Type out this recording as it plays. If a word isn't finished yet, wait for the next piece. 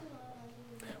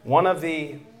one of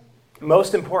the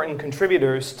most important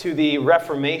contributors to the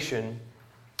Reformation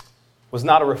was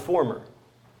not a reformer.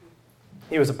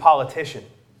 He was a politician.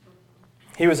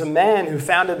 He was a man who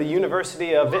founded the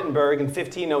University of Wittenberg in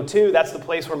 1502. That's the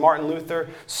place where Martin Luther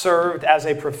served as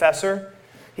a professor.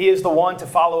 He is the one, to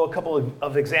follow a couple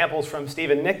of examples from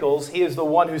Stephen Nichols, he is the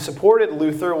one who supported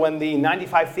Luther when the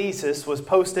 95 Thesis was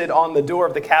posted on the door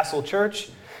of the castle church.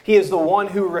 He is the one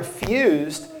who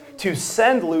refused to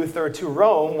send Luther to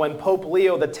Rome when Pope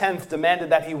Leo X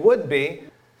demanded that he would be.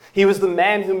 He was the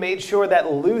man who made sure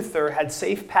that Luther had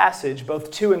safe passage both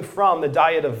to and from the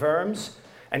Diet of Worms.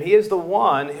 And he is the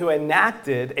one who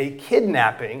enacted a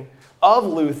kidnapping of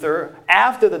Luther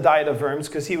after the Diet of Worms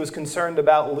because he was concerned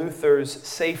about Luther's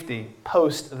safety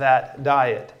post that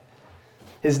diet.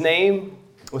 His name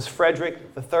was Frederick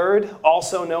III,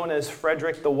 also known as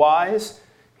Frederick the Wise.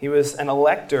 He was an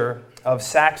elector of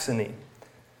Saxony.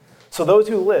 So those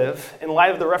who live in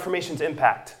light of the Reformation's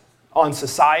impact on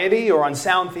society or on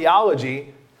sound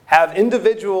theology have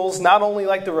individuals not only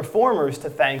like the reformers to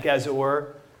thank, as it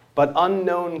were, but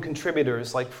unknown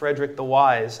contributors like Frederick the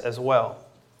Wise as well.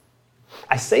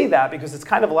 I say that because it's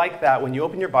kind of like that when you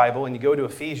open your Bible and you go to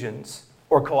Ephesians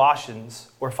or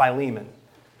Colossians or Philemon.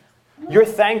 You're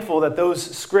thankful that those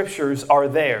scriptures are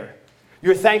there.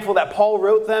 You're thankful that Paul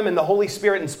wrote them and the Holy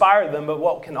Spirit inspired them, but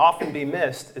what can often be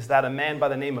missed is that a man by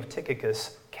the name of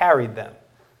Tychicus carried them.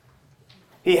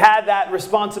 He had that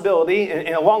responsibility, and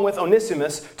along with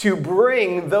Onesimus, to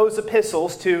bring those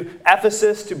epistles to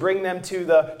Ephesus, to bring them to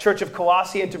the church of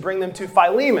Colossae, and to bring them to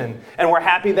Philemon. And we're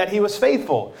happy that he was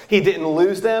faithful. He didn't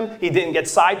lose them. He didn't get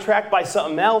sidetracked by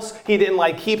something else. He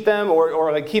didn't keep them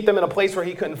or keep them in a place where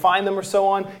he couldn't find them or so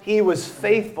on. He was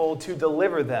faithful to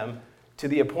deliver them to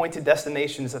the appointed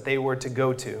destinations that they were to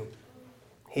go to.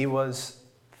 He was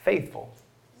faithful.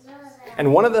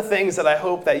 And one of the things that I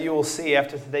hope that you will see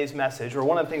after today's message, or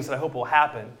one of the things that I hope will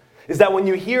happen, is that when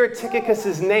you hear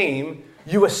Tychicus' name,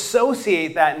 you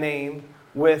associate that name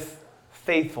with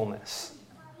faithfulness.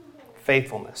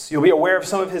 Faithfulness. You'll be aware of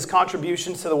some of his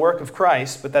contributions to the work of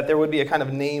Christ, but that there would be a kind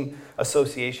of name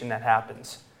association that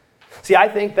happens. See, I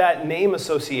think that name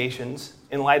associations,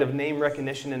 in light of name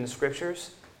recognition in the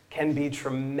Scriptures, can be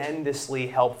tremendously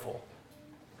helpful.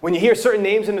 When you hear certain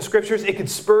names in the Scriptures, it could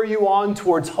spur you on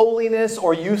towards holiness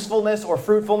or usefulness or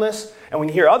fruitfulness. And when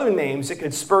you hear other names, it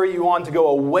could spur you on to go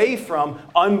away from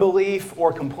unbelief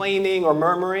or complaining or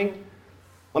murmuring.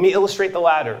 Let me illustrate the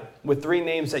latter with three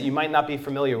names that you might not be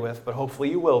familiar with, but hopefully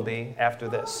you will be after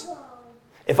this.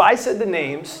 If I said the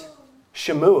names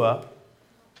Shemua,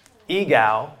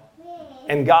 Egal,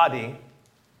 and Gadi,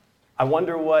 I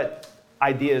wonder what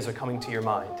ideas are coming to your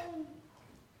mind.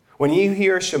 When you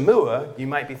hear Shemua, you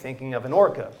might be thinking of an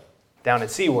orca down at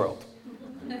SeaWorld.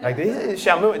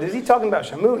 Is he talking about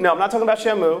Shamu? No, I'm not talking about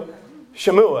Shamu.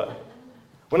 Shemua.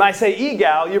 When I say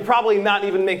Egal, you're probably not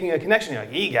even making a connection. You're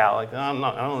like, Egal? I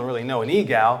don't really know an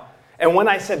Egal. And when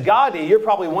I said Gadi, you're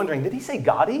probably wondering, did he say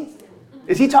Gadi?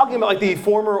 Is he talking about the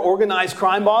former organized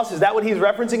crime boss? Is that what he's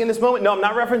referencing in this moment? No, I'm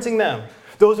not referencing them.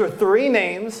 Those are three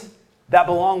names that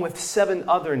belong with seven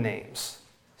other names.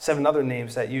 Seven other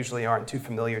names that usually aren't too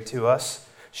familiar to us.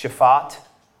 Shaphat,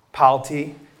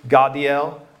 Palti,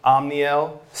 Gadiel,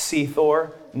 Amniel,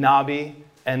 Sethor, Nabi,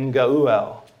 and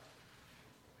Gauel.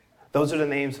 Those are the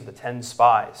names of the 10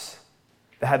 spies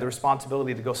that had the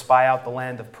responsibility to go spy out the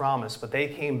land of promise. But they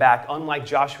came back, unlike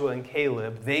Joshua and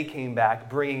Caleb, they came back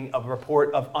bringing a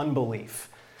report of unbelief.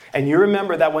 And you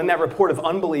remember that when that report of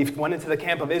unbelief went into the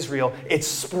camp of Israel, it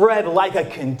spread like a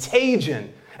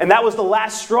contagion. And that was the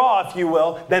last straw, if you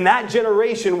will. Then that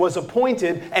generation was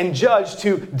appointed and judged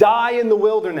to die in the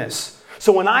wilderness.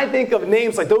 So when I think of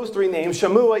names like those three names,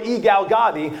 Shemua, Egal,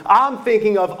 Gadi, I'm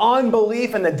thinking of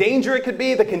unbelief and the danger it could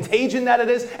be, the contagion that it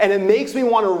is, and it makes me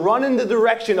want to run in the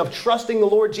direction of trusting the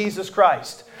Lord Jesus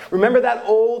Christ. Remember that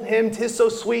old hymn, "'Tis so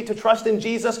sweet to trust in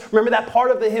Jesus"? Remember that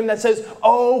part of the hymn that says,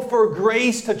 "Oh, for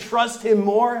grace to trust him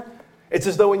more"? It's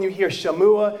as though when you hear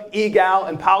Shemua, Egal,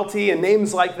 and Palti, and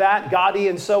names like that, Gadi,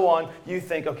 and so on, you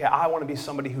think, okay, I want to be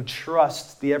somebody who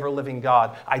trusts the ever-living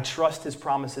God. I trust his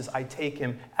promises. I take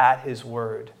him at his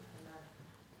word.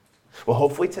 Well,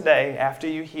 hopefully today, after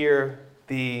you hear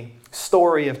the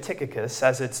story of Tychicus,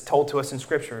 as it's told to us in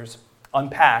Scriptures,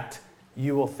 unpacked,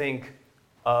 you will think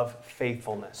of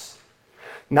faithfulness.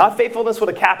 Not faithfulness with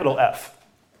a capital F.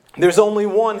 There's only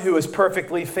one who is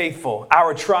perfectly faithful,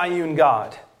 our triune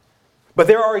God. But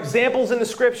there are examples in the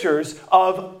Scriptures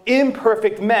of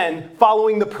imperfect men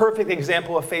following the perfect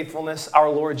example of faithfulness, our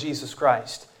Lord Jesus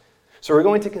Christ. So we're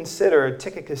going to consider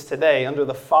Tychicus today under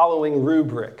the following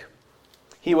rubric.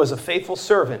 He was a faithful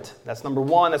servant. That's number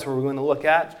one. That's what we're going to look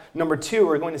at. Number two,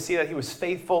 we're going to see that he was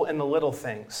faithful in the little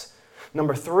things.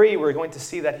 Number three, we're going to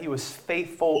see that he was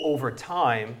faithful over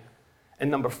time. And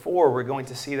number four, we're going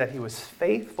to see that he was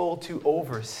faithful to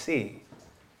oversee.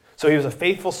 So he was a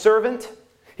faithful servant.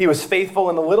 He was faithful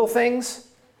in the little things.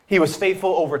 He was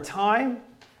faithful over time.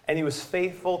 And he was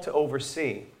faithful to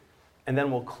oversee. And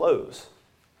then we'll close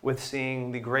with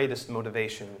seeing the greatest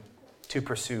motivation to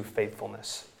pursue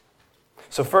faithfulness.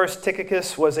 So first,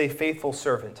 Tychicus was a faithful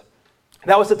servant.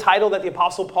 That was the title that the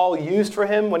Apostle Paul used for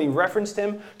him when he referenced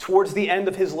him towards the end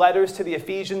of his letters to the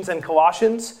Ephesians and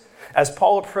Colossians. As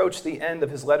Paul approached the end of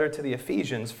his letter to the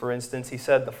Ephesians, for instance, he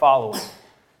said the following.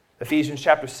 Ephesians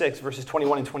chapter 6, verses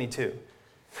 21 and 22.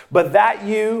 But that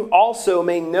you also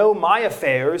may know my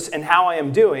affairs and how I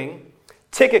am doing,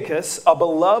 Tychicus, a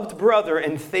beloved brother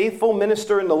and faithful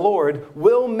minister in the Lord,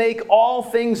 will make all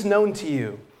things known to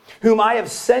you, whom I have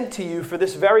sent to you for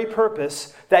this very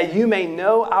purpose, that you may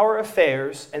know our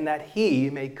affairs and that he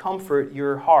may comfort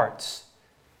your hearts.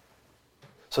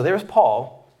 So there's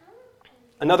Paul,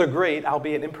 another great,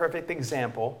 albeit imperfect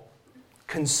example,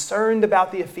 concerned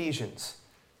about the Ephesians.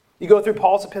 You go through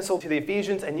Paul's epistle to the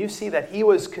Ephesians and you see that he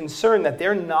was concerned that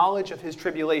their knowledge of his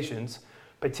tribulations,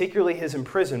 particularly his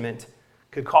imprisonment,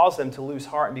 could cause them to lose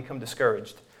heart and become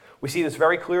discouraged. We see this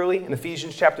very clearly in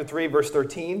Ephesians chapter 3, verse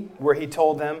 13, where he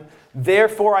told them,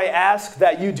 "Therefore I ask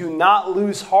that you do not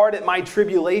lose heart at my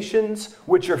tribulations,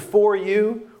 which are for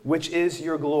you, which is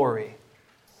your glory."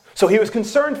 So he was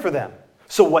concerned for them.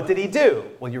 So what did he do?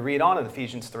 Well, you read on in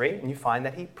Ephesians 3, and you find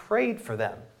that he prayed for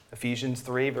them. Ephesians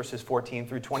 3, verses 14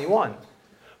 through 21.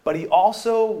 But he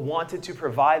also wanted to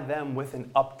provide them with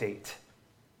an update.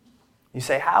 You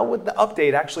say, how would the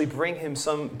update actually bring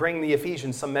the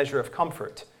Ephesians some measure of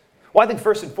comfort? Well, I think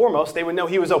first and foremost, they would know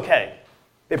he was okay.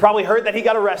 They probably heard that he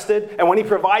got arrested, and when he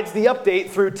provides the update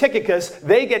through Tychicus,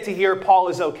 they get to hear Paul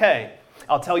is okay.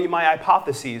 I'll tell you my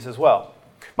hypotheses as well.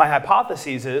 My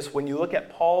hypothesis is when you look at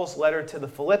Paul's letter to the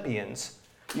Philippians,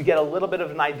 you get a little bit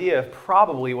of an idea of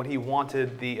probably what he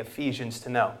wanted the Ephesians to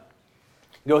know.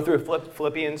 Go through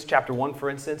Philippians chapter 1, for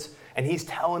instance, and he's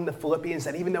telling the Philippians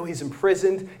that even though he's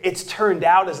imprisoned, it's turned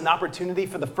out as an opportunity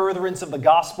for the furtherance of the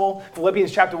gospel.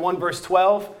 Philippians chapter 1, verse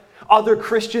 12. Other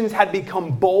Christians had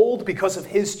become bold because of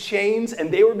his chains,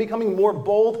 and they were becoming more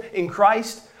bold in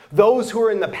Christ. Those who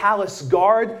were in the palace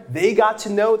guard, they got to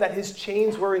know that his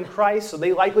chains were in Christ, so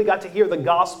they likely got to hear the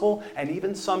gospel. And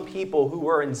even some people who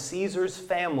were in Caesar's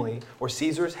family or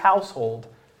Caesar's household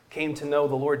came to know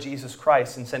the Lord Jesus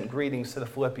Christ and sent greetings to the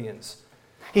Philippians.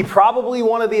 He probably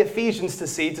wanted the Ephesians to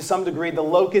see, to some degree, the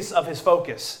locus of his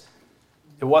focus.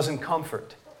 It wasn't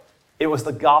comfort. It was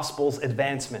the gospel's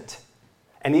advancement.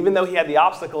 And even though he had the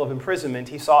obstacle of imprisonment,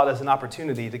 he saw it as an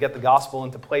opportunity to get the gospel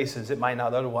into places it might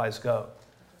not otherwise go.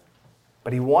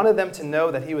 But he wanted them to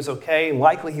know that he was okay, and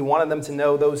likely he wanted them to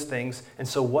know those things. And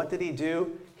so what did he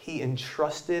do? He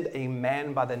entrusted a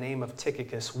man by the name of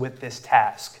Tychicus with this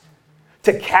task.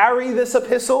 To carry this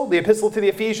epistle, the epistle to the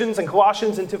Ephesians and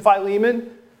Colossians and to Philemon,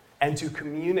 and to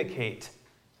communicate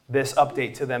this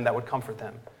update to them that would comfort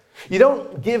them. You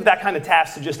don't give that kind of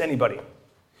task to just anybody.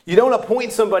 You don't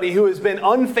appoint somebody who has been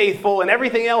unfaithful and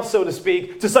everything else, so to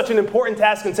speak, to such an important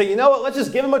task and say, you know what, let's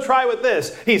just give him a try with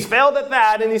this. He's failed at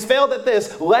that and he's failed at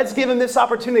this. Let's give him this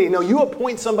opportunity. No, you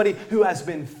appoint somebody who has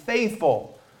been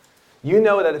faithful. You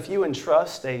know that if you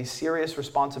entrust a serious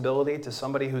responsibility to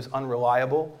somebody who's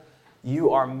unreliable,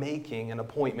 you are making an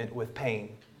appointment with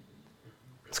pain.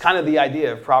 It's kind of the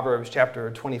idea of Proverbs chapter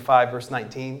 25, verse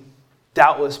 19.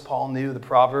 Doubtless Paul knew the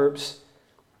Proverbs.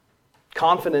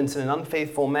 Confidence in an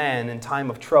unfaithful man in time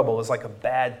of trouble is like a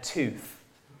bad tooth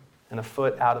and a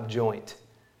foot out of joint.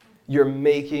 You're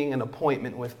making an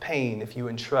appointment with pain if you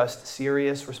entrust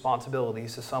serious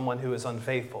responsibilities to someone who is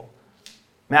unfaithful.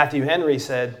 Matthew Henry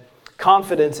said,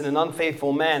 confidence in an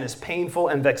unfaithful man is painful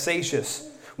and vexatious.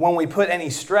 When we put any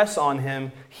stress on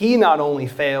him, he not only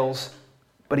fails,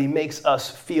 but he makes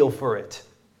us feel for it.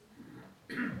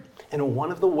 And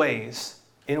one of the ways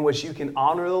in which you can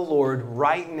honor the Lord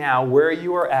right now where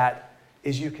you are at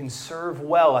is you can serve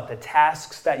well at the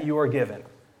tasks that you are given.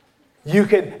 You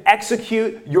can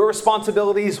execute your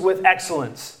responsibilities with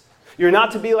excellence. You're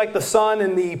not to be like the son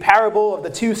in the parable of the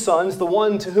two sons, the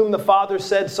one to whom the father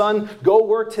said, son, go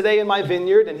work today in my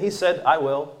vineyard. And he said, I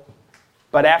will.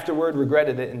 But afterward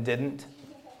regretted it and didn't.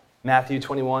 Matthew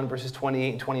 21, verses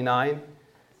 28 and 29.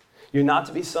 You're not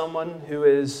to be someone who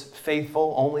is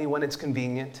faithful only when it's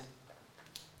convenient.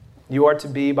 You are to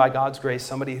be, by God's grace,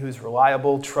 somebody who's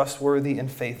reliable, trustworthy, and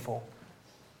faithful.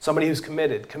 Somebody who's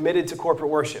committed to corporate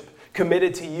worship,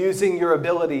 committed to using your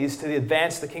abilities to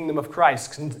advance the kingdom of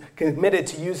Christ, committed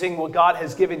to using what God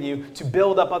has given you to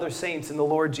build up other saints in the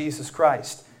Lord Jesus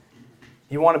Christ.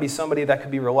 You want to be somebody that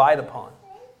could be relied upon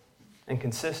and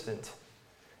consistent,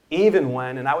 even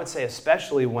when, and I would say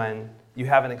especially when, you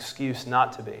have an excuse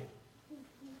not to be.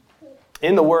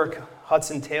 In the work,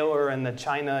 Hudson Taylor and the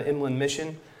China Inland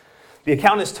Mission, the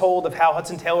account is told of how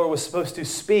Hudson Taylor was supposed to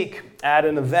speak at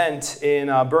an event in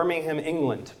Birmingham,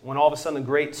 England, when all of a sudden a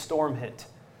great storm hit.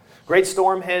 Great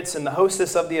storm hits, and the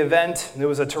hostess of the event, there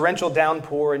was a torrential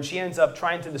downpour, and she ends up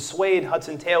trying to dissuade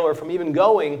Hudson Taylor from even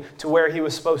going to where he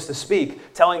was supposed to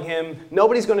speak, telling him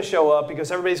nobody's going to show up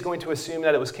because everybody's going to assume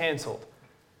that it was canceled.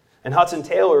 And Hudson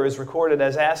Taylor is recorded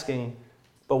as asking,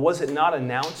 "But was it not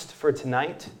announced for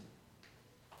tonight?"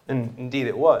 And indeed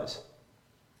it was.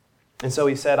 And so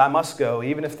he said, "I must go,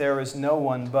 even if there is no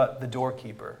one but the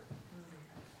doorkeeper."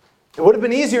 It would have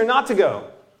been easier not to go.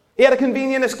 He had a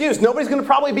convenient excuse. Nobody's going to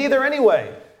probably be there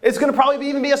anyway. It's going to probably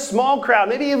even be a small crowd.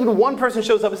 Maybe even one person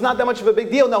shows up. It's not that much of a big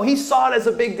deal. No, he saw it as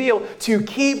a big deal to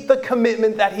keep the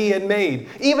commitment that he had made.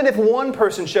 Even if one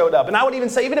person showed up. And I would even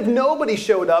say, even if nobody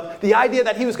showed up, the idea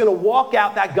that he was going to walk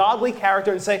out that godly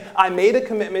character and say, "I made a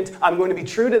commitment. I'm going to be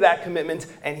true to that commitment."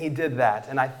 And he did that.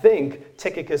 And I think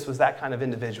Tychicus was that kind of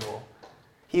individual.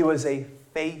 He was a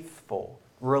faithful,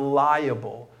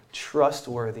 reliable,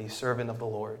 trustworthy servant of the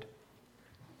Lord.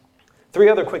 3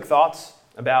 other quick thoughts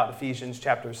about Ephesians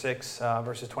chapter 6,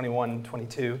 verses 21 and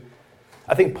 22.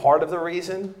 I think part of the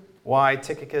reason why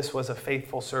Tychicus was a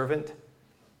faithful servant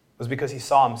was because he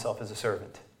saw himself as a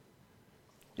servant.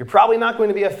 You're probably not going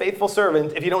to be a faithful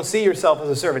servant if you don't see yourself as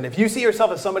a servant. If you see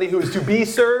yourself as somebody who is to be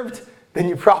served, then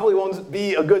you probably won't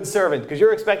be a good servant because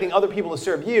you're expecting other people to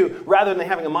serve you rather than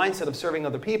having a mindset of serving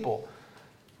other people.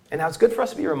 And now it's good for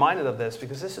us to be reminded of this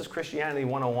because this is Christianity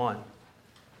 101.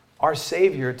 Our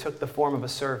Savior took the form of a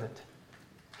servant.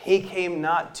 He came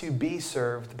not to be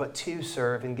served, but to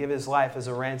serve and give his life as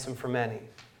a ransom for many.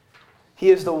 He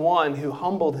is the one who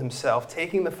humbled himself,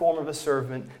 taking the form of a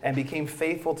servant, and became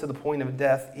faithful to the point of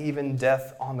death, even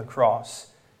death on the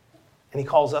cross. And he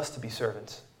calls us to be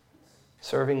servants,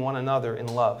 serving one another in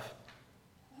love.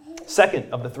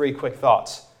 Second of the 3 quick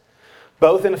thoughts.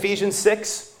 Both in Ephesians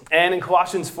 6 and in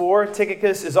Colossians 4,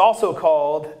 Tychicus is also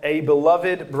called a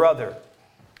beloved brother.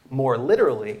 More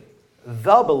literally,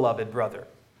 the beloved brother,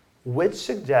 which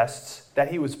suggests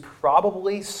that he was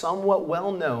probably somewhat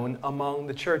well known among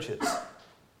the churches.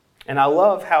 And I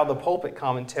love how the pulpit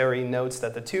commentary notes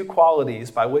that the 2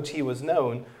 qualities by which he was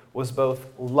known was both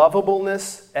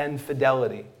lovableness and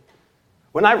fidelity.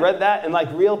 When I read that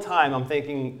in real time, I'm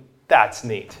thinking, that's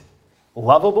neat.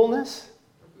 Lovableness?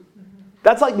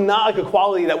 That's not a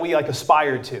quality that we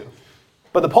aspire to.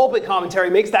 But the pulpit commentary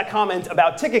makes that comment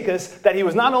about Tychicus that he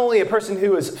was not only a person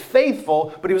who was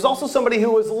faithful, but he was also somebody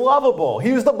who was lovable.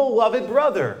 He was the beloved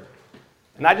brother.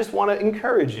 And I just want to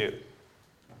encourage you.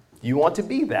 You want to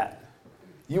be that.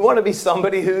 You want to be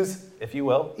somebody who's, if you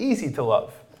will, easy to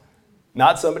love.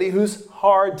 Not somebody who's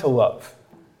hard to love.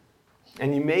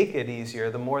 And you make it easier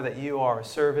the more that you are a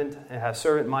servant and have a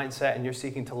servant mindset and you're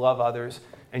seeking to love others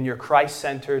and you're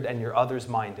Christ-centered and you're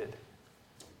others-minded.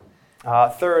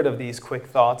 Third of these quick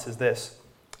thoughts is this.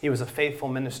 He was a faithful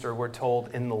minister, we're told,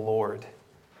 in the Lord.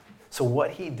 So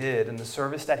what he did and the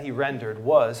service that he rendered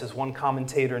was, as one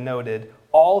commentator noted,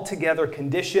 altogether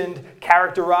conditioned,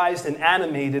 characterized, and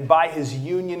animated by his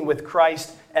union with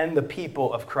Christ and the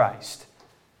people of Christ.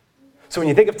 So when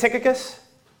you think of Tychicus,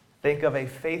 think of a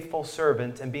faithful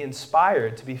servant and be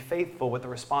inspired to be faithful with the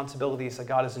responsibilities that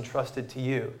God has entrusted to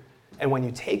you. And when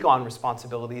you take on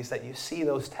responsibilities, that you see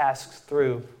those tasks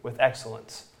through with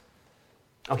excellence.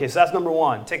 Okay, so that's number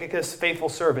 1. Tychicus, faithful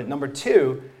servant. Number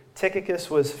 2, Tychicus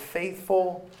was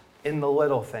faithful in the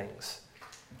little things.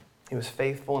 He was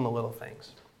faithful in the little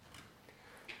things.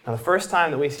 Now, the first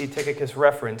time that we see Tychicus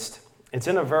referenced, it's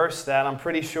in a verse that I'm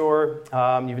pretty sure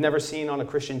you've never seen on a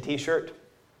Christian t-shirt.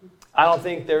 I don't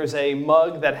think there's a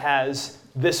mug that has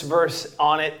this verse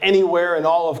on it anywhere in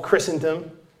all of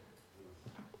Christendom.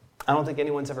 I don't think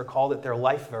anyone's ever called it their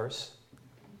life verse.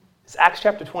 It's Acts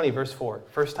chapter 20, verse 4.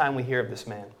 First time we hear of this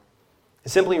man. It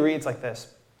simply reads like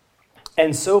this.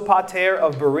 And Sopater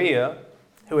of Berea,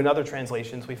 who in other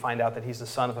translations we find out that he's the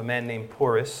son of a man named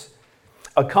Porus,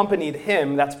 accompanied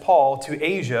him, that's Paul, to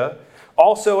Asia.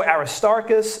 Also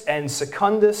Aristarchus and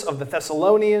Secundus of the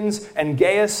Thessalonians, and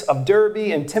Gaius of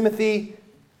Derbe, and Timothy,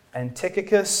 and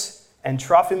Tychicus, and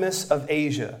Trophimus of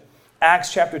Asia.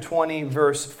 Acts chapter 20,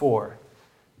 verse 4.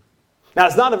 Now,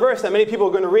 it's not a verse that many people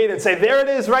are going to read and say, there it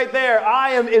is right there. I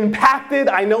am impacted.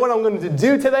 I know what I'm going to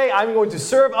do today. I'm going to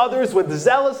serve others with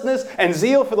zealousness and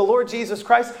zeal for the Lord Jesus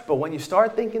Christ. But when you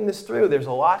start thinking this through, there's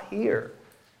a lot here.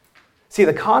 See,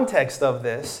 the context of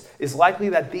this is likely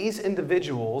that these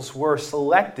individuals were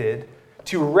selected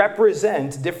to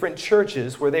represent different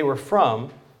churches where they were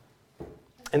from,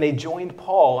 and they joined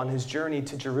Paul on his journey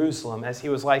to Jerusalem as he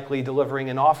was likely delivering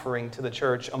an offering to the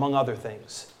church, among other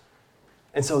things.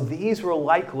 And so these were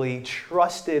likely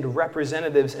trusted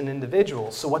representatives and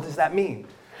individuals. So what does that mean?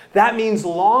 That means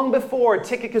long before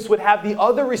Tychicus would have the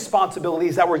other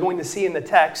responsibilities that we're going to see in the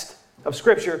text of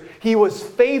Scripture, he was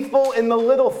faithful in the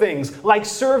little things, like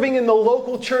serving in the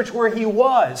local church where he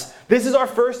was. This is our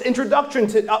first introduction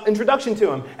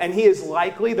to him. And he is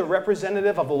likely the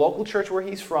representative of the local church where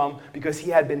he's from because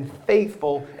he had been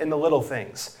faithful in the little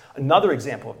things. Another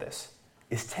example of this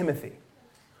is Timothy.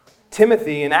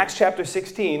 Timothy, in Acts chapter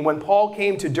 16, when Paul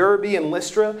came to Derbe and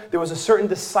Lystra, there was a certain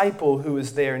disciple who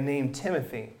was there named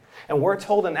Timothy. And we're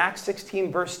told in Acts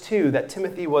 16, verse 2, that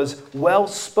Timothy was well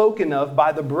spoken of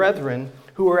by the brethren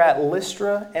who were at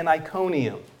Lystra and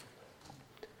Iconium.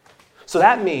 So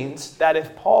that means that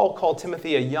if Paul called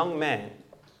Timothy a young man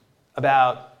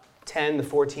about 10 to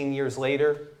 14 years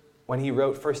later, when he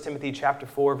wrote 1 Timothy chapter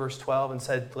 4, verse 12, and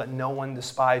said, let no one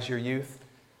despise your youth.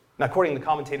 Now, according to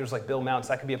commentators like Bill Mounts,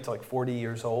 that could be up to like 40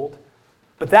 years old.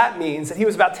 But that means that he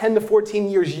was about 10 to 14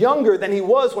 years younger than he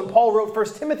was when Paul wrote 1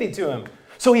 Timothy to him.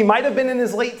 So he might have been in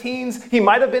his late teens, he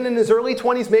might have been in his early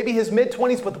 20s, maybe his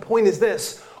mid-20s, but the point is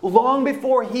this. Long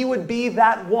before he would be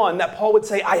that one that Paul would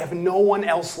say, I have no one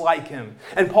else like him.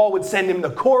 And Paul would send him to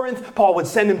Corinth, Paul would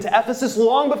send him to Ephesus.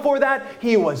 Long before that,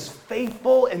 he was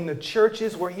faithful in the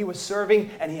churches where he was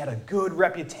serving, and he had a good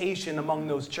reputation among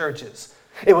those churches.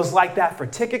 It was like that for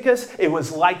Tychicus, it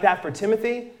was like that for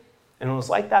Timothy, and it was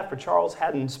like that for Charles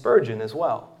Haddon Spurgeon as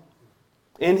well.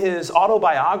 In his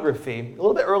autobiography, a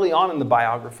little bit early on in the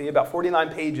biography, about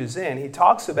 49 pages in, he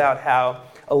talks about how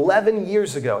 11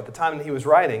 years ago, at the time that he was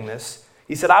writing this,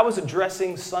 he said, I was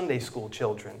addressing Sunday school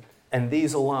children, and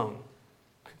these alone.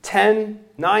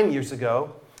 9 years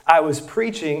ago, I was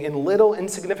preaching in little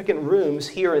insignificant rooms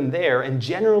here and there, and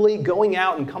generally going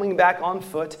out and coming back on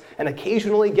foot, and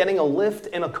occasionally getting a lift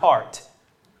in a cart.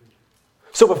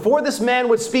 So before this man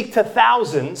would speak to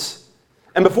thousands,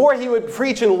 and before he would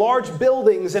preach in large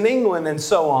buildings in England and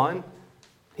so on,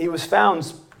 he was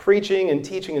found preaching and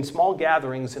teaching in small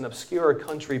gatherings in obscure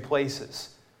country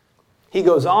places. He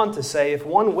goes on to say, if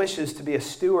one wishes to be a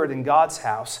steward in God's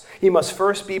house, he must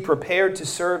first be prepared to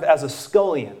serve as a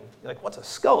scullion. You're like, what's a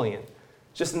scullion?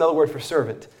 It's just another word for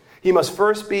servant. He must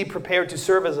first be prepared to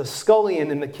serve as a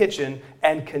scullion in the kitchen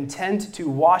and content to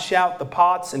wash out the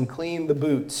pots and clean the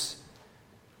boots.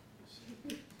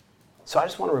 So I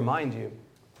just want to remind you,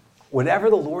 whatever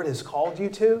the Lord has called you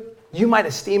to, you might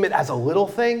esteem it as a little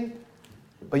thing,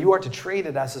 but you are to treat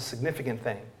it as a significant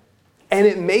thing. And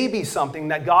it may be something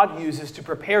that God uses to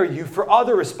prepare you for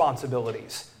other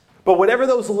responsibilities. But whatever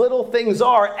those little things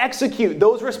are, execute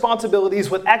those responsibilities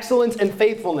with excellence and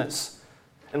faithfulness.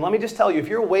 And let me just tell you, if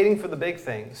you're waiting for the big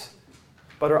things,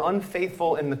 but are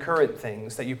unfaithful in the current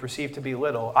things that you perceive to be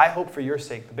little, I hope for your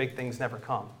sake the big things never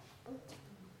come.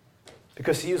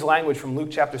 Because to use language from Luke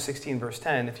chapter 16, verse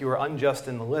 10, if you are unjust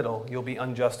in the little, you'll be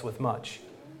unjust with much.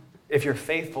 If you're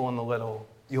faithful in the little,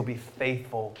 you'll be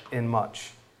faithful in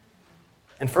much.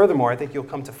 And furthermore, I think you'll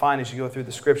come to find as you go through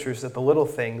the scriptures that the little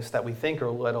things that we think are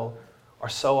little are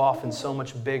so often so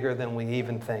much bigger than we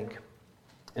even think.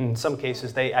 In some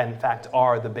cases, they in fact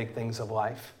are the big things of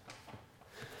life.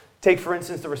 Take, for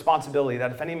instance, the responsibility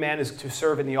that if any man is to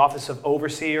serve in the office of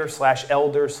overseer /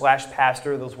 elder /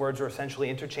 pastor, those words are essentially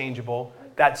interchangeable,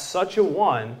 that such a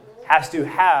one has to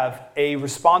have a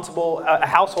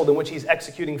household in which he's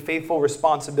executing faithful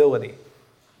responsibility.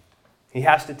 He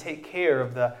has to take care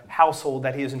of the household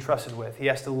that he is entrusted with. He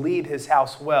has to lead his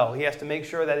house well. He has to make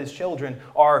sure that his children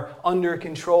are under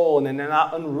control and they're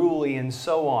not unruly and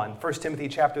so on. 1 Timothy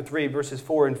chapter 3, verses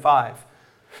 4 and 5.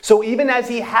 So even as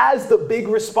he has the big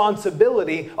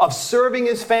responsibility of serving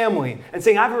his family and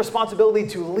saying, I have a responsibility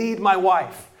to lead my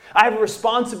wife. I have a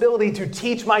responsibility to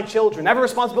teach my children. I have a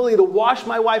responsibility to wash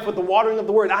my wife with the watering of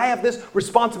the word. I have this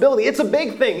responsibility. It's a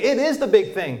big thing. It is the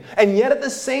big thing. And yet at the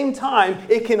same time,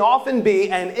 it can often be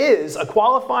and is a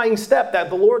qualifying step that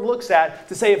the Lord looks at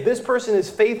to say if this person is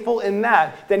faithful in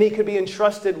that, then he could be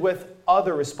entrusted with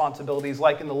other responsibilities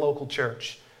like in the local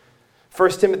church.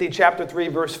 1 Timothy chapter 3,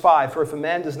 verse 5, for if a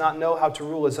man does not know how to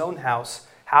rule his own house,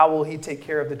 how will he take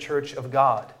care of the church of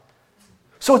God?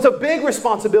 So it's a big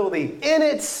responsibility in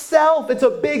itself. It's a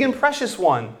big and precious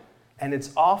one. And it's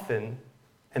often,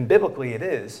 and biblically it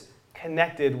is,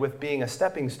 connected with being a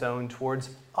stepping stone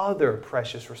towards other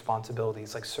precious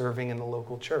responsibilities like serving in the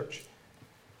local church.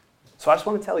 So I just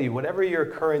want to tell you, whatever your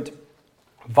current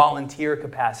volunteer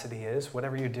capacity is,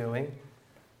 whatever you're doing,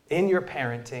 in your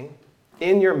parenting,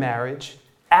 in your marriage,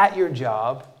 at your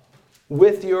job,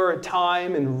 with your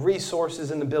time and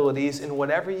resources and abilities, in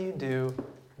whatever you do,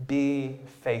 be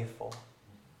faithful.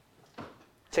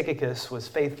 Tychicus was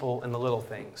faithful in the little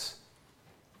things.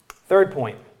 Third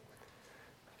point,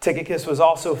 Tychicus was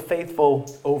also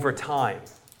faithful over time.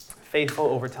 Faithful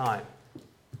over time.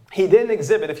 He didn't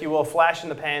exhibit, if you will, flash in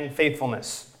the pan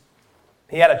faithfulness.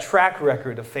 He had a track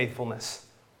record of faithfulness.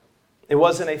 It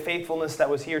wasn't a faithfulness that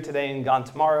was here today and gone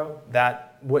tomorrow.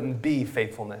 That wouldn't be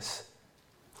faithfulness.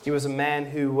 He was a man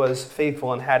who was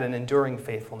faithful and had an enduring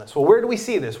faithfulness. Well, where do we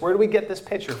see this? Where do we get this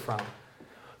picture from?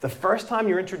 The first time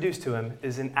you're introduced to him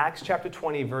is in Acts chapter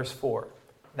 20, verse 4.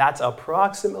 That's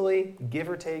approximately, give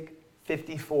or take,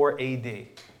 54 AD.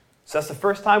 So that's the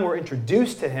first time we're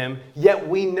introduced to him, yet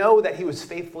we know that he was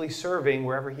faithfully serving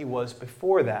wherever he was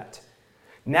before that.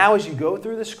 Now, as you go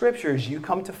through the scriptures, you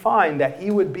come to find that he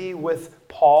would be with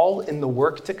Paul in the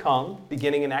work to come,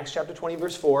 beginning in Acts chapter 20,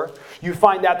 verse 4. You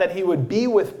find out that he would be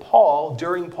with Paul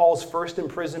during Paul's first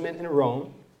imprisonment in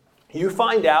Rome. You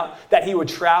find out that he would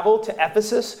travel to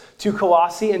Ephesus, to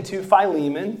Colossae, and to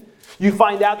Philemon. You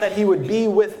find out that he would be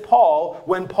with Paul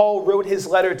when Paul wrote his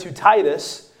letter to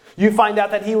Titus. You find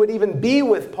out that he would even be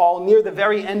with Paul near the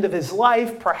very end of his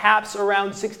life, perhaps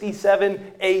around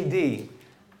 67 AD.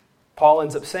 Paul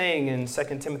ends up saying in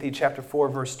 2 Timothy chapter 4,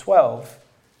 verse 12,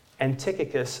 "And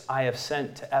Tychicus I have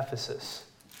sent to Ephesus."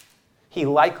 He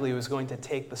likely was going to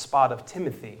take the spot of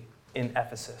Timothy in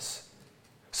Ephesus.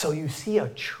 So you see a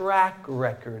track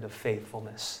record of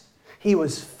faithfulness. He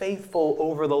was faithful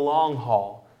over the long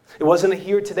haul. It wasn't a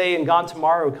here today and gone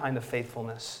tomorrow kind of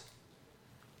faithfulness.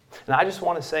 And I just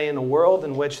want to say, in a world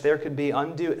in which there could be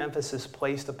undue emphasis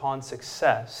placed upon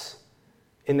success,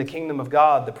 in the kingdom of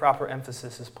God, the proper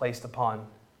emphasis is placed upon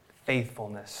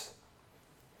faithfulness.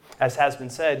 As has been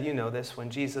said, you know this, when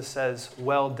Jesus says,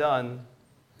 "Well done,"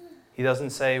 he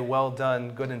doesn't say, "Well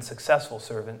done, good and successful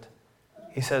servant."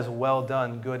 He says, "Well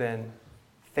done, good and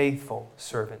faithful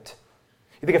servant."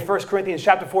 You think of 1 Corinthians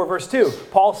chapter 4, verse 2.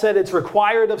 Paul said it's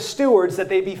required of stewards that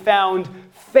they be found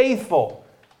faithful.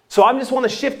 So I just want to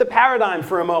shift the paradigm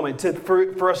for a moment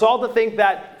for us all to think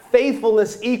that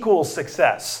faithfulness equals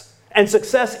success. And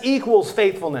success equals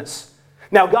faithfulness.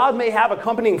 Now, God may have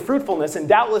accompanying fruitfulness, and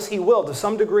doubtless he will to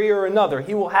some degree or another.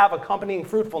 He will have accompanying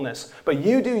fruitfulness. But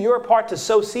you do your part to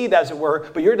sow seed, as it were,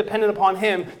 but you're dependent upon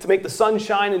him to make the sun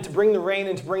shine and to bring the rain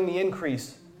and to bring the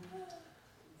increase.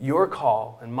 Your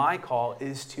call and my call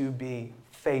is to be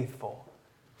faithful.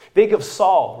 Think of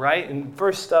Saul, right? In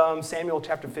 1 Samuel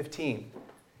chapter 15.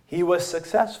 He was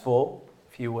successful,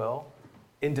 if you will,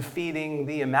 in defeating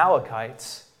the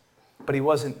Amalekites, but he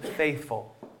wasn't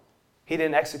faithful. He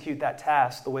didn't execute that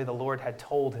task the way the Lord had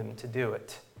told him to do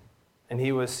it. And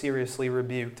he was seriously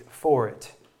rebuked for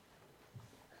it.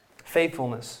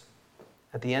 Faithfulness,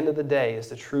 at the end of the day, is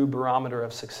the true barometer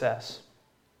of success.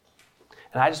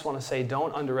 And I just want to say,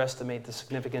 don't underestimate the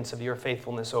significance of your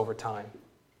faithfulness over time.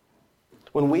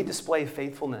 When we display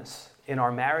faithfulness in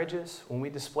our marriages, when we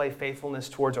display faithfulness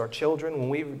towards our children, when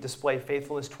we display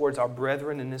faithfulness towards our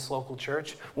brethren in this local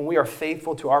church, when we are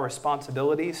faithful to our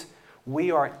responsibilities,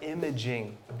 we are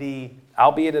imaging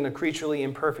albeit in a creaturely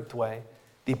imperfect way,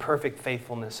 the perfect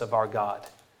faithfulness of our God,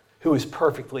 who is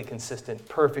perfectly consistent,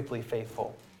 perfectly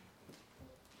faithful.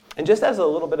 And just as a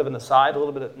little bit of an aside, a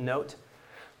little bit of a note,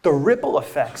 the ripple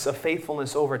effects of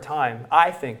faithfulness over time,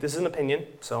 I think, this is an opinion,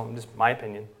 so just my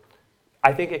opinion,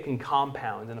 I think it can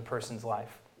compound in a person's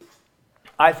life.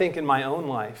 I think in my own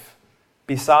life,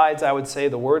 besides, I would say,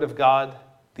 the Word of God,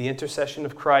 the intercession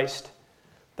of Christ,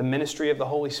 the ministry of the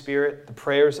Holy Spirit, the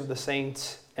prayers of the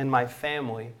saints, and my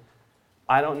family,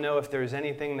 I don't know if there's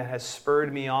anything that has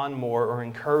spurred me on more or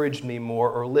encouraged me more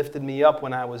or lifted me up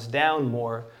when I was down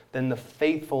more than the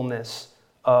faithfulness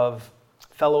of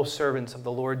fellow servants of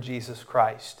the Lord Jesus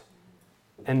Christ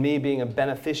and me being a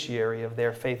beneficiary of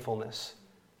their faithfulness.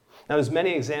 Now, there's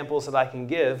many examples that I can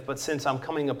give, but since I'm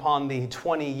coming upon the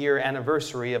 20-year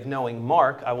anniversary of knowing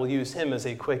Mark, I will use him as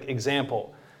a quick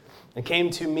example. I came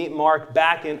to meet Mark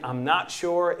back in, I'm not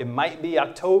sure, it might be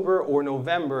October or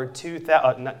November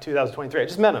 2023. I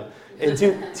just met him in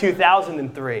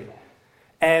 2003.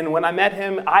 And when I met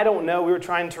him, I don't know, we were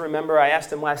trying to remember, I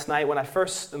asked him last night, when I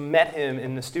first met him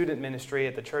in the student ministry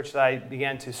at the church that I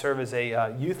began to serve as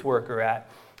a youth worker at,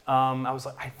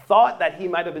 I thought that he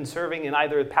might have been serving in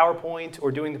either PowerPoint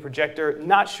or doing the projector.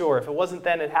 Not sure. If it wasn't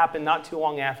then, it happened not too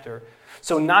long after.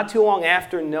 So not too long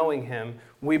after knowing him,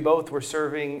 we both were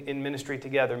serving in ministry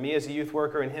together, me as a youth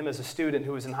worker and him as a student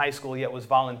who was in high school yet was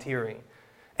volunteering.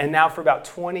 And now for about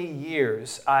 20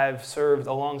 years, I've served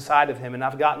alongside of him, and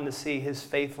I've gotten to see his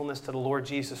faithfulness to the Lord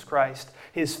Jesus Christ,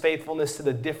 his faithfulness to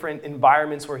the different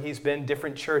environments where he's been,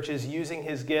 different churches, using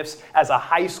his gifts, as a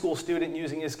high school student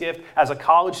using his gift, as a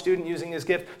college student using his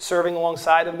gift, serving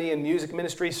alongside of me in music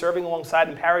ministry, serving alongside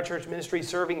in parachurch ministry,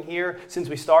 serving here since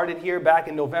we started here back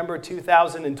in November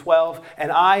 2012.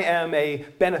 And I am a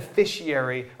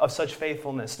beneficiary of such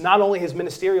faithfulness. Not only his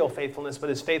ministerial faithfulness, but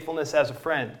his faithfulness as a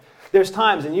friend. There's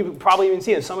times, and you've probably even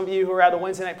seen it, some of you who were at the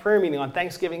Wednesday night prayer meeting on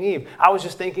Thanksgiving Eve, I was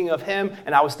just thinking of him,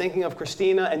 and I was thinking of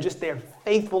Christina, and just their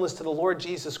faithfulness to the Lord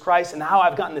Jesus Christ, and how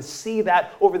I've gotten to see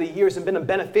that over the years and been a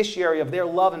beneficiary of their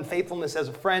love and faithfulness as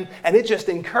a friend, and it just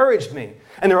encouraged me.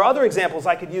 And there are other examples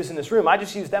I could use in this room. I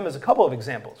just used them as a couple of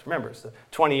examples. Remember, it's the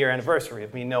 20-year anniversary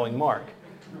of me knowing Mark.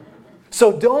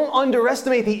 So don't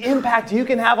underestimate the impact you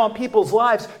can have on people's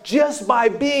lives just by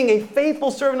being a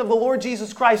faithful servant of the Lord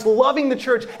Jesus Christ, loving the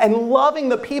church and loving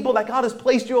the people that God has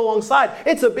placed you alongside.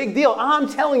 It's a big deal. I'm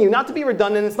telling you, not to be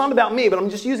redundant, it's not about me, but I'm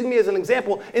just using me as an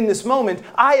example in this moment.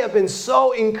 I have been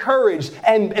so encouraged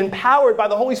and empowered by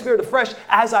the Holy Spirit afresh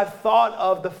as I've thought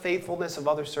of the faithfulness of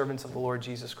other servants of the Lord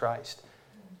Jesus Christ.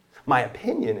 My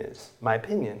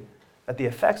opinion that the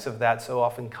effects of that so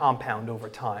often compound over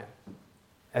time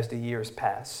as the years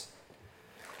pass.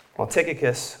 Well,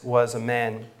 Tychicus was a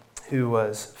man who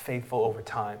was faithful over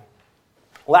time.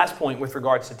 Last point with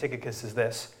regards to Tychicus is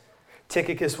this.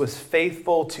 Tychicus was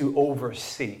faithful to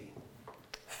oversee.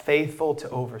 Faithful to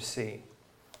oversee.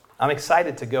 I'm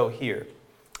excited to go here.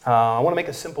 I want to make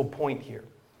a simple point here.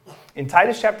 In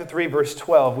Titus chapter 3, verse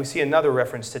 12, we see another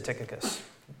reference to Tychicus.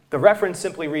 The reference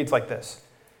simply reads like this.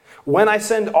 When I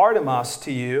send Artemas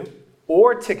to you,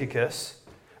 or Tychicus,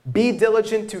 be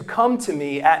diligent to come to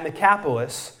me at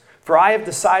Nicopolis, for I have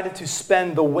decided to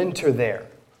spend the winter there.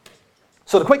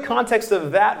 So the quick context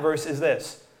of that verse is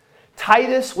this.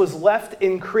 Titus was left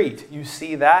in Crete. You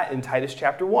see that in Titus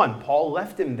chapter 1. Paul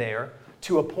left him there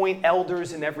to appoint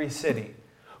elders in every city.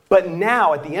 But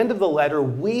now, at the end of the letter,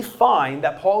 we find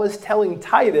that Paul is telling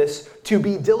Titus to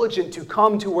be diligent to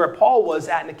come to where Paul was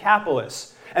at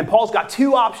Nicopolis. And Paul's got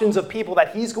two options of people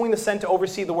that he's going to send to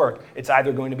oversee the work. It's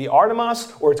either going to be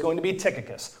Artemas or it's going to be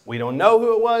Tychicus. We don't know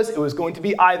who it was. It was going to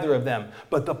be either of them.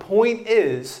 But the point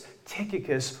is,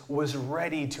 Tychicus was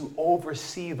ready to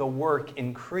oversee the work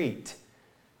in Crete.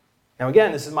 Now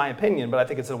again, this is my opinion, but I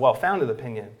think it's a well-founded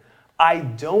opinion. I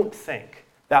don't think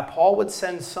that Paul would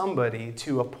send somebody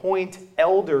to appoint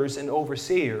elders and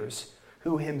overseers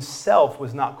who himself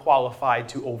was not qualified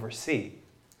to oversee.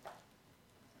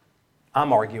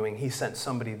 I'm arguing he sent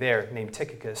somebody there named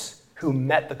Tychicus who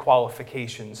met the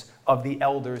qualifications of the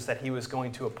elders that he was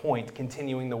going to appoint,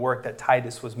 continuing the work that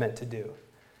Titus was meant to do.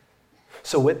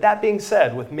 So with that being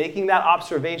said, with making that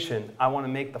observation, I want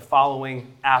to make the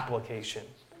following application.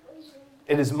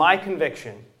 It is my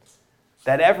conviction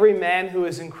that every man who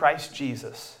is in Christ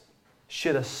Jesus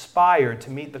should aspire to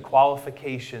meet the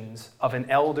qualifications of an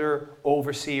elder,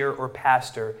 overseer, or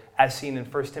pastor as seen in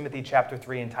 1 Timothy chapter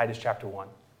 3 and Titus chapter 1.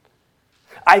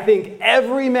 I think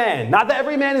every man, not that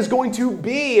every man is going to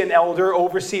be an elder,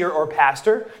 overseer, or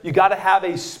pastor. You got to have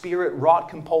a spirit-wrought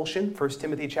compulsion. 1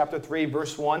 Timothy chapter 3,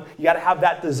 verse 1. You got to have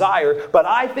that desire. But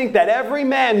I think that every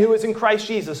man who is in Christ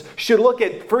Jesus should look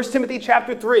at 1 Timothy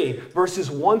chapter 3,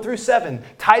 verses 1 through 7,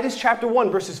 Titus chapter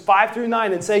 1, verses 5 through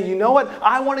 9, and say, you know what?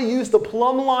 I want to use the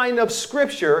plumb line of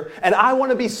Scripture, and I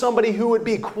want to be somebody who would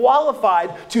be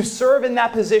qualified to serve in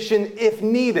that position if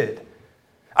needed.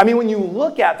 I mean, when you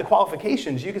look at the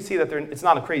qualifications, you can see that it's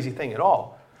not a crazy thing at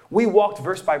all. We walked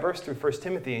verse by verse through 1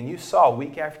 Timothy, and you saw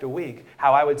week after week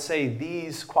how I would say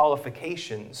these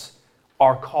qualifications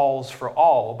are calls for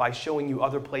all by showing you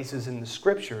other places in the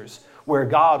Scriptures where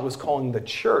God was calling the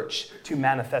church to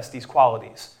manifest these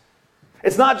qualities.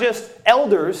 It's not just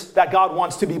elders that God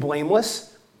wants to be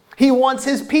blameless. He wants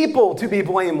his people to be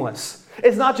blameless.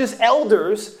 It's not just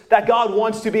elders that God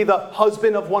wants to be the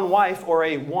husband of one wife or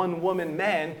a one-woman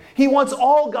man. He wants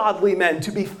all godly men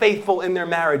to be faithful in their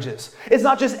marriages. It's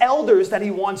not just elders that he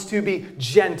wants to be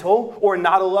gentle or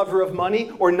not a lover of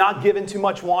money or not given too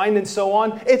much wine and so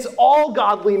on. It's all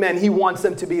godly men he wants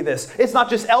them to be this. It's not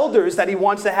just elders that he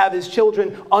wants to have his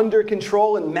children under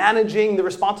control and managing the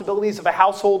responsibilities of a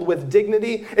household with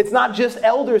dignity. It's not just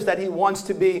elders that he wants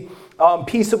to be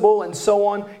peaceable and so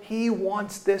on. He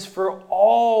wants this for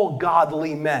all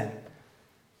godly men.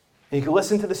 And you can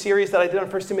listen to the series that I did on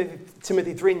 1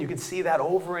 Timothy 3, and you can see that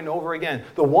over and over again.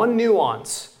 The one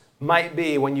nuance might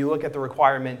be when you look at the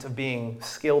requirement of being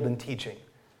skilled in teaching.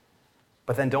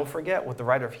 But then don't forget what the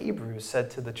writer of Hebrews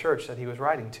said to the church that he was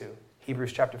writing to.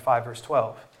 Hebrews chapter 5, verse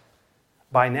 12.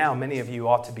 By now, many of you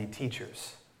ought to be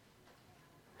teachers.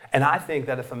 And I think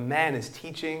that if a man is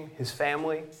teaching his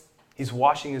family, he's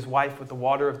washing his wife with the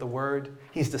water of the word,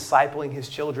 he's discipling his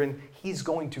children, he's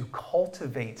going to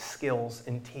cultivate skills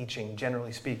in teaching,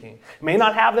 generally speaking. May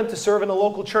not have them to serve in a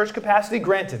local church capacity,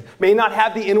 granted. May not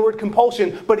have the inward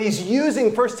compulsion, but he's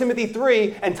using 1 Timothy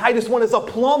 3 and Titus 1 as a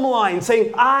plumb line,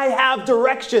 saying, I have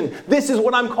direction. This is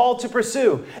what I'm called to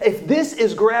pursue. If this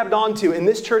is grabbed onto in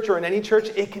this church or in any church,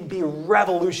 it can be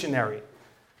revolutionary.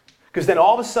 Because then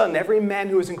all of a sudden, every man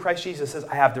who is in Christ Jesus says,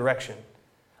 I have direction.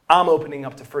 I'm opening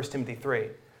up to 1 Timothy 3.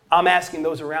 I'm asking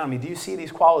those around me, do you see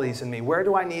these qualities in me? Where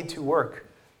do I need to work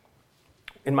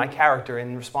in my character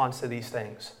in response to these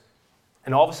things?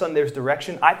 And all of a sudden there's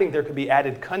direction. I think there could be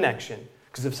added connection.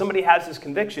 Because if somebody has this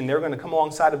conviction, they're going to come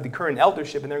alongside of the current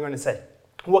eldership and they're going to say,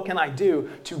 what can I do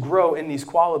to grow in these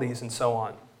qualities and so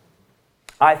on?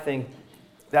 I think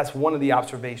that's one of the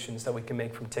observations that we can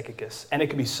make from Tychicus. And it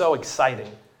can be so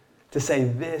exciting to say,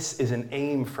 this is an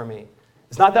aim for me.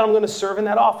 It's not that I'm going to serve in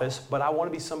that office, but I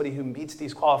want to be somebody who meets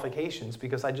these qualifications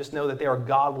because I just know that there are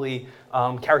godly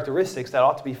characteristics that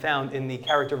ought to be found in the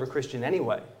character of a Christian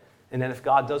anyway. And then if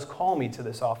God does call me to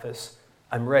this office,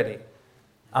 I'm ready.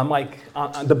 I'm like,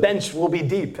 the bench will be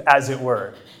deep, as it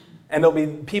were. And there'll be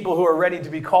people who are ready to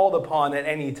be called upon at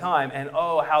any time. And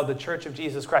oh, how the Church of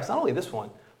Jesus Christ, not only this one,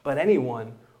 but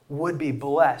anyone would be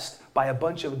blessed by a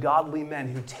bunch of godly men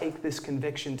who take this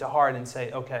conviction to heart and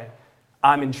say, okay,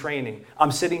 I'm in training.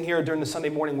 I'm sitting here during the Sunday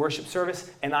morning worship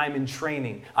service, and I'm in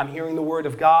training. I'm hearing the Word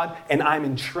of God, and I'm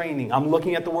in training. I'm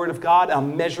looking at the Word of God,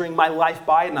 I'm measuring my life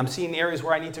by it, and I'm seeing the areas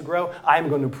where I need to grow. I am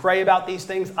going to pray about these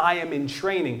things. I am in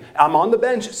training. I'm on the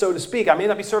bench, so to speak. I may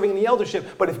not be serving in the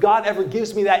eldership, but if God ever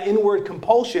gives me that inward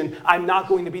compulsion, I'm not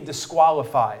going to be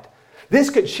disqualified. This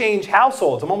could change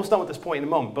households. I'm almost done with this point in a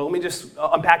moment, but let me just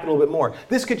unpack it a little bit more.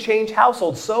 This could change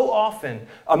households. So often,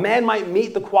 a man might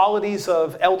meet the qualities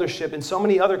of eldership in so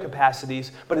many other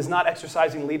capacities, but is not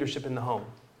exercising leadership in the home.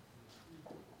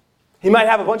 He might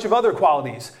have a bunch of other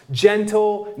qualities,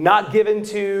 gentle, not given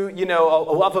to,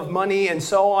 a love of money and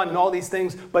so on and all these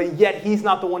things, but yet he's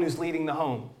not the one who's leading the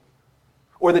home.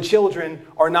 Or the children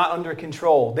are not under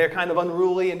control. They're kind of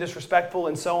unruly and disrespectful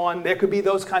and so on. There could be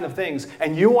those kind of things.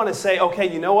 And you want to say,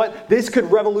 okay, you know what? This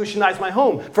could revolutionize my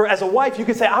home. For as a wife, you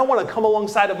could say, I want to come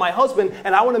alongside of my husband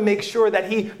and I want to make sure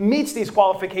that he meets these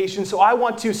qualifications. So I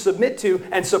want to submit to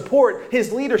and support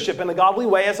his leadership in a godly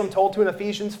way, as I'm told to in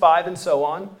Ephesians 5 and so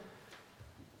on.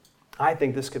 I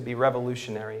think this could be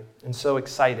revolutionary and so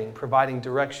exciting, providing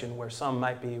direction where some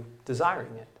might be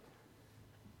desiring it.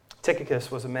 Tychicus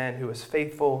was a man who was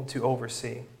faithful to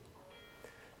oversee.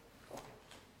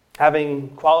 Having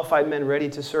qualified men ready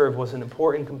to serve was an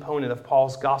important component of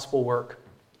Paul's gospel work.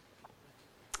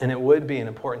 And it would be an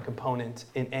important component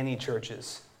in any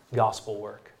church's gospel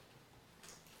work.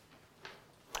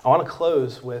 I want to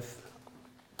close with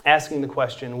asking the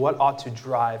question, what ought to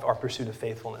drive our pursuit of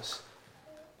faithfulness?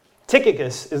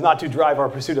 Tychicus is not to drive our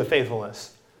pursuit of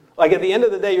faithfulness. Like at the end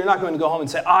of the day, you're not going to go home and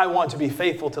say, I want to be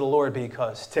faithful to the Lord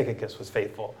because Tychicus was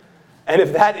faithful. And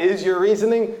if that is your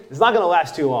reasoning, it's not going to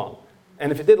last too long.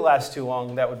 And if it did last too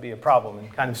long, that would be a problem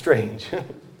and kind of strange.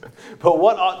 But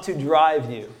what ought to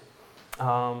drive you?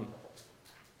 Some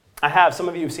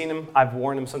of you have seen them. I've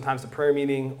worn them sometimes at prayer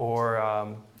meeting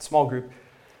or small group.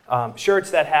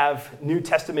 Shirts that have New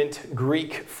Testament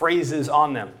Greek phrases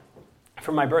on them.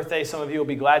 For my birthday, some of you will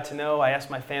be glad to know, I asked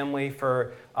my family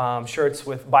for shirts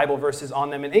with Bible verses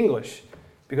on them in English,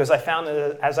 because I found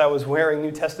that as I was wearing New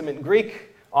Testament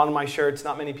Greek on my shirts,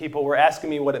 not many people were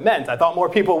asking me what it meant. I thought more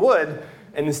people would,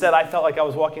 and instead I felt like I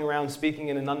was walking around speaking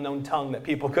in an unknown tongue that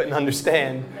people couldn't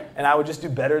understand, and I would just do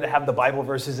better to have the Bible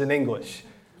verses in English.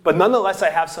 But nonetheless,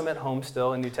 I have some at home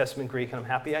still in New Testament Greek, and I'm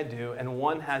happy I do, and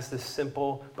one has this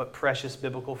simple but precious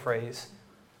biblical phrase,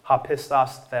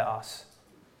 hapistos theos.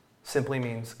 Simply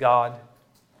means God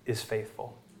is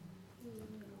faithful.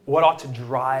 What ought to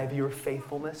drive your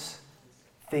faithfulness?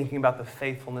 Thinking about the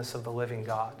faithfulness of the living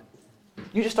God.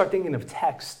 You just start thinking of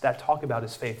texts that talk about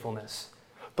his faithfulness.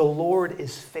 The Lord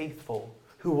is faithful,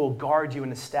 who will guard you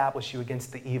and establish you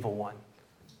against the evil one.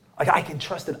 Like, I can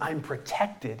trust that I'm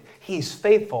protected. He's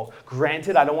faithful.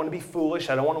 Granted, I don't want to be foolish.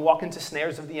 I don't want to walk into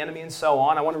snares of the enemy and so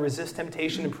on. I want to resist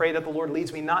temptation and pray that the Lord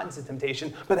leads me not into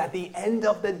temptation. But at the end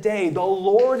of the day, the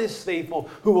Lord is faithful,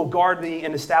 who will guard me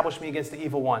and establish me against the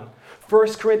evil one.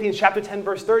 1 Corinthians chapter 10,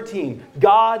 verse 13,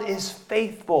 God is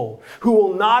faithful, who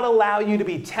will not allow you to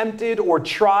be tempted or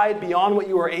tried beyond what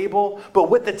you are able,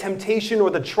 but with the temptation or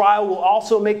the trial will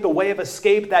also make the way of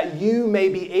escape that you may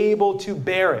be able to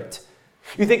bear it.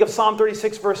 You think of Psalm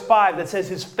 36, verse 5, that says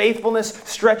his faithfulness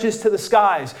stretches to the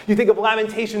skies. You think of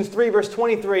Lamentations 3, verse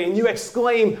 23, and you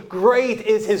exclaim, great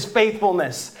is his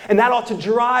faithfulness. And that ought to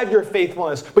drive your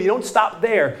faithfulness. But you don't stop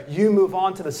there. You move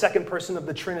on to the second person of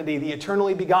the Trinity, the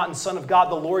eternally begotten Son of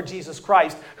God, the Lord Jesus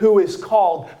Christ, who is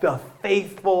called the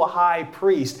faithful high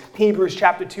priest. Hebrews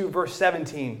chapter 2, verse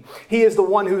 17. He is the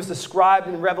one who is described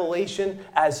in Revelation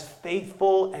as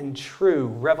faithful and true.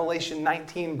 Revelation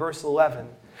 19, verse 11.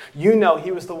 You know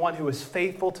he was the one who was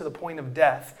faithful to the point of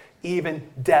death, even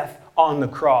death on the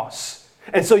cross.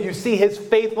 And so you see his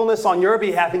faithfulness on your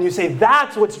behalf and you say,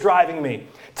 that's what's driving me.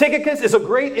 Tychicus is a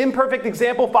great imperfect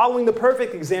example following the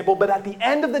perfect example, but at the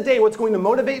end of the day, what's going to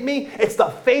motivate me? It's the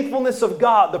faithfulness of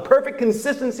God, the perfect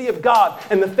consistency of God,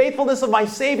 and the faithfulness of my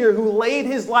Savior who laid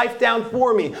his life down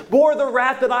for me, bore the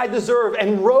wrath that I deserve,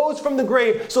 and rose from the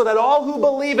grave so that all who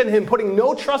believe in him, putting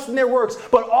no trust in their works,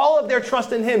 but all of their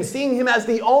trust in him, seeing him as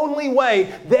the only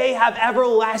way, they have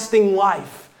everlasting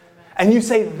life. And you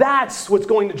say, that's what's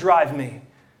going to drive me.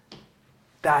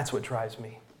 That's what drives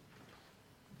me.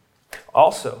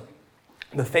 Also,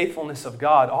 the faithfulness of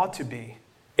God ought to be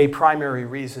a primary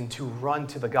reason to run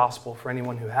to the gospel for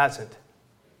anyone who hasn't.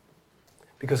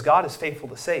 Because God is faithful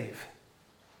to save,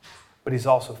 but he's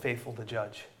also faithful to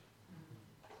judge.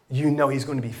 You know he's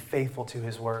going to be faithful to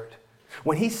his word.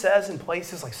 When he says in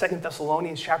places like 2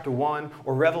 Thessalonians chapter 1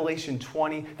 or Revelation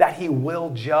 20 that he will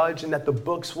judge and that the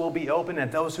books will be open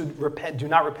and those who do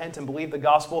not repent and believe the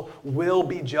gospel will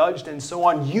be judged and so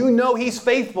on, you know he's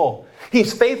faithful.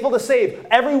 He's faithful to save.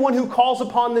 Everyone who calls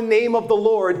upon the name of the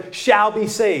Lord shall be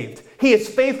saved. He is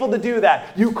faithful to do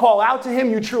that. You call out to him,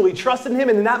 you truly trust in him,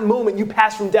 and in that moment you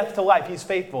pass from death to life. He's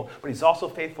faithful, but he's also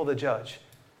faithful to judge.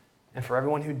 And for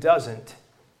everyone who doesn't,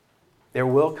 there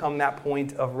will come that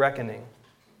point of reckoning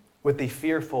with the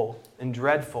fearful and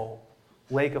dreadful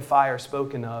lake of fire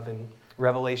spoken of in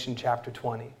Revelation chapter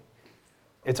 20.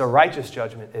 It's a righteous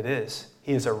judgment. It is.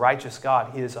 He is a righteous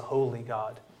God. He is a holy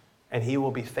God. And he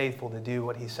will be faithful to do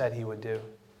what he said he would do.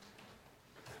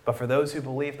 But for those who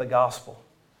believe the gospel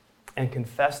and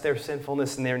confess their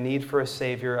sinfulness and their need for a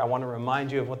Savior, I want to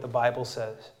remind you of what the Bible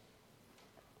says.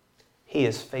 He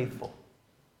is faithful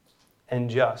and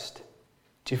just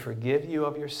to forgive you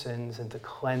of your sins and to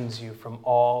cleanse you from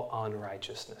all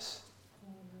unrighteousness.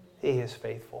 He is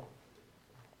faithful.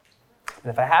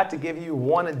 And if I had to give you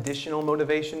one additional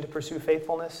motivation to pursue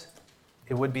faithfulness,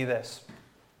 it would be this.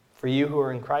 For you who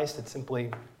are in Christ, it's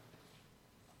simply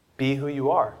be who you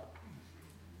are.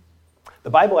 The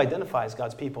Bible identifies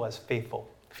God's people as faithful.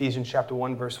 Ephesians chapter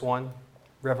 1, verse 1,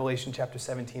 Revelation chapter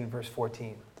 17, verse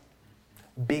 14.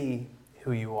 Be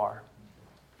who you are.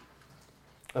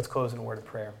 Let's close in a word of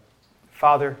prayer.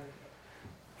 Father,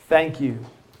 thank you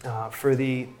for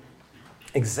the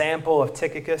example of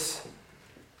Tychicus.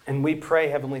 And we pray,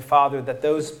 Heavenly Father, that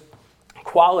those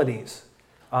qualities,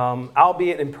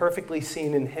 albeit imperfectly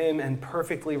seen in him and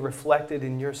perfectly reflected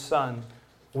in your Son,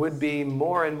 would be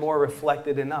more and more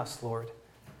reflected in us, Lord.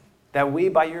 That we,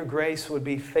 by your grace, would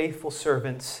be faithful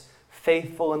servants,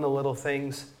 faithful in the little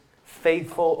things,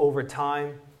 faithful over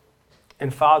time.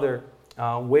 And Father,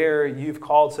 where you've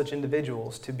called such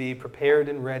individuals to be prepared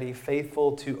and ready,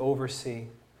 faithful to oversee.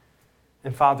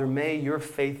 And Father, may your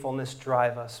faithfulness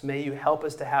drive us. May you help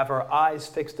us to have our eyes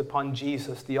fixed upon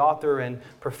Jesus, the author and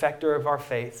perfecter of our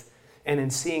faith, and in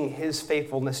seeing his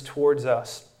faithfulness towards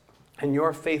us and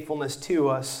your faithfulness to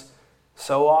us,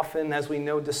 so often as we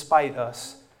know despite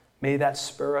us, may that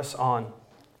spur us on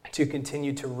to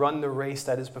continue to run the race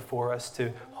that is before us,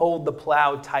 to hold the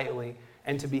plow tightly,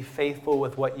 and to be faithful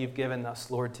with what you've given us,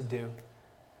 Lord, to do.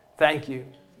 Thank you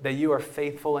that you are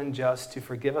faithful and just to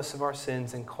forgive us of our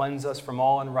sins and cleanse us from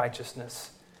all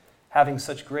unrighteousness. Having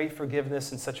such great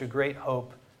forgiveness and such a great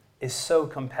hope is so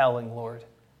compelling, Lord.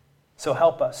 So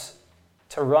help us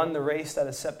to run the race that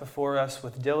is set before us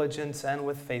with diligence and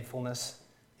with faithfulness.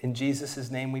 In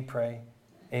Jesus' name we pray.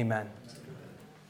 Amen.